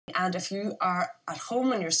And if you are at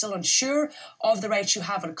home and you're still unsure of the rights you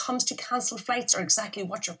have when it comes to cancelled flights or exactly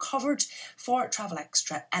what you're covered for, Travel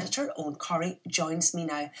Extra editor Eoghan Corry joins me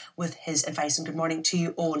now with his advice. And good morning to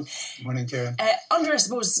you, Eoghan. Morning, Kieran. Under, I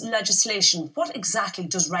suppose, legislation, what exactly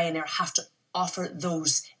does Ryanair have to offer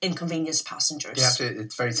those inconvenienced passengers?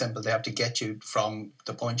 It's very simple. They have to get you from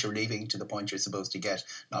the point you're leaving to the point you're supposed to get,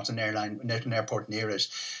 not an airport near it.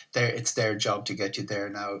 It's their job to get you there.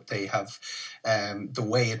 Now, they have the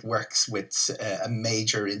way it works with a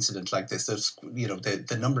major incident like this. There's,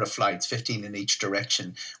 the number of flights, 15 in each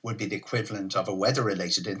direction, would be the equivalent of a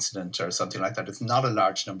weather-related incident or something like that. It's not a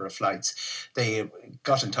large number of flights. They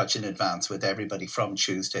got in touch in advance with everybody from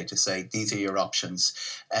Tuesday to say, these are your options.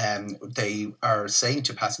 They are saying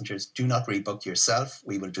to passengers, do not rebook yourself.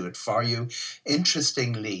 We will do it for you.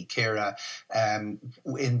 Interestingly, Ciara,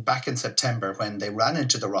 back in September, when they ran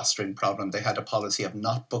into the rostering problem, they had a policy of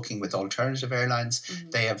not booking with alternative airlines. Mm-hmm.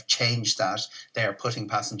 They have changed that. They are putting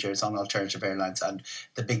passengers on alternative airlines. And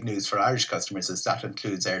the big news for Irish customers is that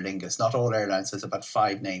includes Aer Lingus. Not all airlines, there's about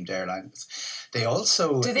 5 named airlines. They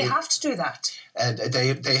also... Do they have to do that?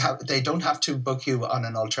 They don't have to book you on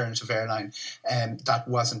an alternative airline. That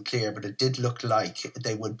wasn't clear, but it did look like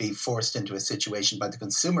they would be forced into a situation by the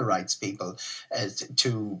consumer rights people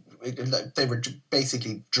they were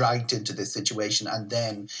basically dragged into this situation and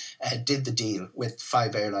then did the deal with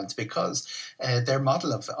 5 airlines because their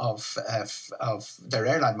model of their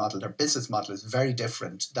airline model, their business model is very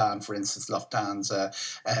different than, for instance, Lufthansa,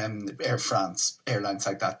 Air France, airlines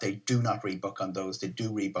like that. They do not rebook on those. They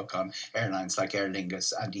do rebook on airlines like Aer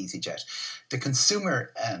Lingus and EasyJet. The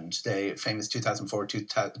consumer end, the famous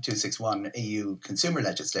 2004-261 EU consumer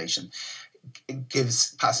legislation,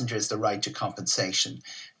 gives passengers the right to compensation.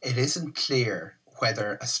 It isn't clear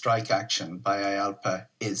whether a strike action by IALPA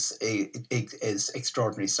is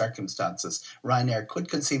extraordinary circumstances. Ryanair could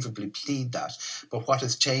conceivably plead that, but what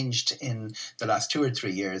has changed in the last 2 or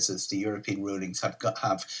 3 years is the European rulings have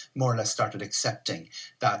more or less started accepting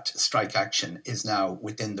that strike action is now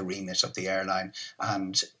within the remit of the airline,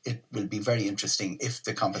 and it will be very interesting if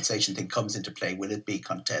the compensation thing comes into play. Will it be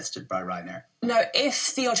contested by Ryanair? Now,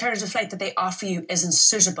 if the alternative flight that they offer you isn't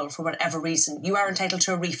suitable for whatever reason, you are entitled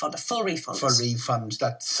to a refund, a full refund. Full refund,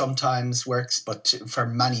 that sometimes works, but for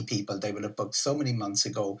many people, they will have booked so many months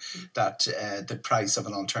ago that the price of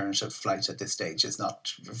an alternative flight at this stage is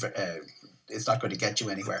not going to get you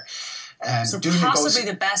anywhere. So possibly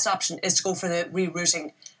the best option is to go for the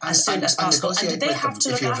rerouting as soon as possible. And did they have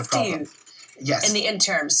to look after you? Yes. In the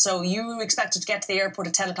interim. So you expected to get to the airport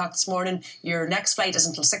at 10 o'clock this morning. Your next flight is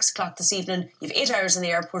until 6 o'clock this evening. You have 8 hours in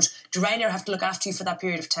the airport. Do Ryanair have to look after you for that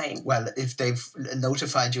period of time? Well, if they've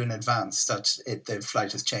notified you in advance that the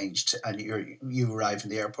flight has changed and you arrive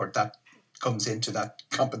in the airport, that comes into that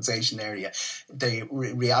compensation area. The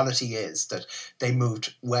reality is that they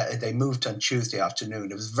moved on Tuesday afternoon.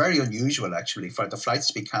 It was very unusual, actually, for the flights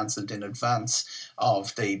to be cancelled in advance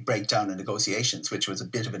of the breakdown in negotiations, which was a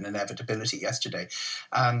bit of an inevitability yesterday.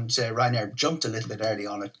 And Ryanair jumped a little bit early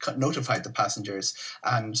on it, notified the passengers.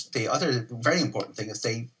 And the other very important thing is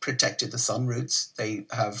they protected the sun routes. They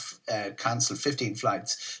have cancelled 15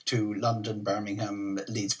 flights to London, Birmingham,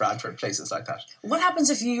 Leeds, Bradford, places like that. What happens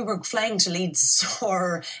if you were flying to Leeds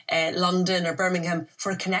or London or Birmingham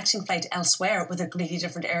for a connecting flight elsewhere with a completely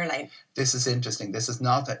different airline? This is interesting. This is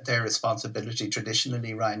not their responsibility.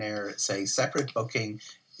 Traditionally, Ryanair say separate booking,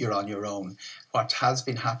 you're on your own. What has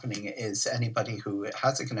been happening is anybody who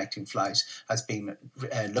has a connecting flight has been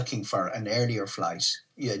looking for an earlier flight.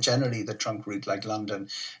 Yeah, generally the trunk route like London,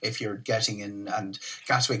 if you're getting in, and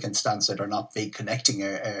Gatwick and Stansted are not big connecting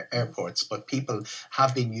airports, but people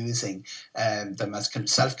have been using them as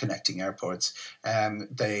self-connecting airports.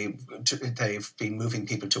 They've been moving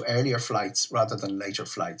people to earlier flights rather than later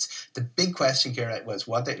flights. The big question here was,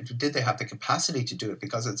 did they have the capacity to do it?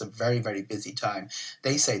 Because it's a very, very busy time.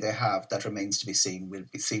 They say they have. That remains to be seen. We'll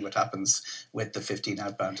see what happens with the 15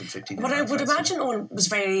 outbound and 15 inbound. What I would imagine, Eoghan, was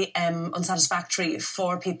very unsatisfactory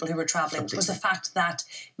for people who were travelling was the fact that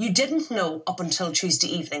you didn't know up until Tuesday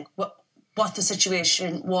evening what the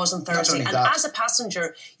situation was on Thursday. And as a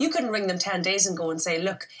passenger, you couldn't ring them 10 days ago and say,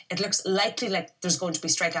 look, it looks likely like there's going to be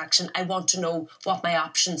strike action. I want to know what my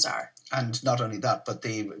options are. And not only that, but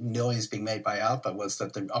the noise being made by ALPA was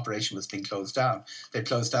that the operation was being closed down. They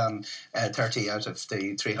closed down 30 out of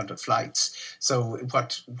the 300 flights. So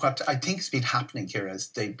what I think has been happening here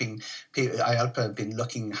is ALPA have been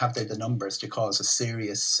looking, have they the numbers to cause a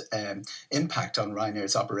serious impact on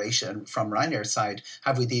Ryanair's operation? From Ryanair's side,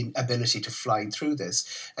 have we the ability to fly through this?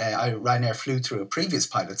 Ryanair flew through a previous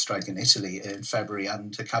pilot strike in Italy in February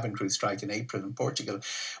and a cabin crew strike in April in Portugal.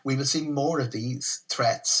 We will see more of these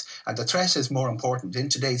threats, and the threat is more important in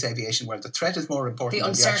today's aviation world. The threat is more important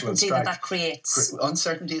than the actual strike. That creates.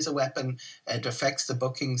 Uncertainty is a weapon. It affects the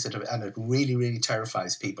bookings, and it really, really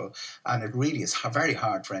terrifies people. And it really is very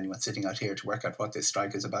hard for anyone sitting out here to work out what this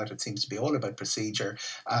strike is about. It seems to be all about procedure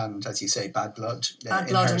and, as you say, bad blood. Bad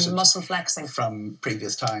blood and muscle flexing. From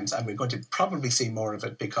previous times. And we're going to probably see more of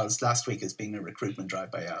it because last week has been a recruitment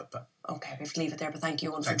drive by ALPA. Okay, we have to leave it there, but thank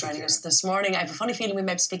you, Eoghan, for joining us this morning. I have a funny feeling we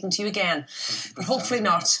might be speaking to you again, but hopefully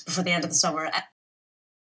not before the end of the summer.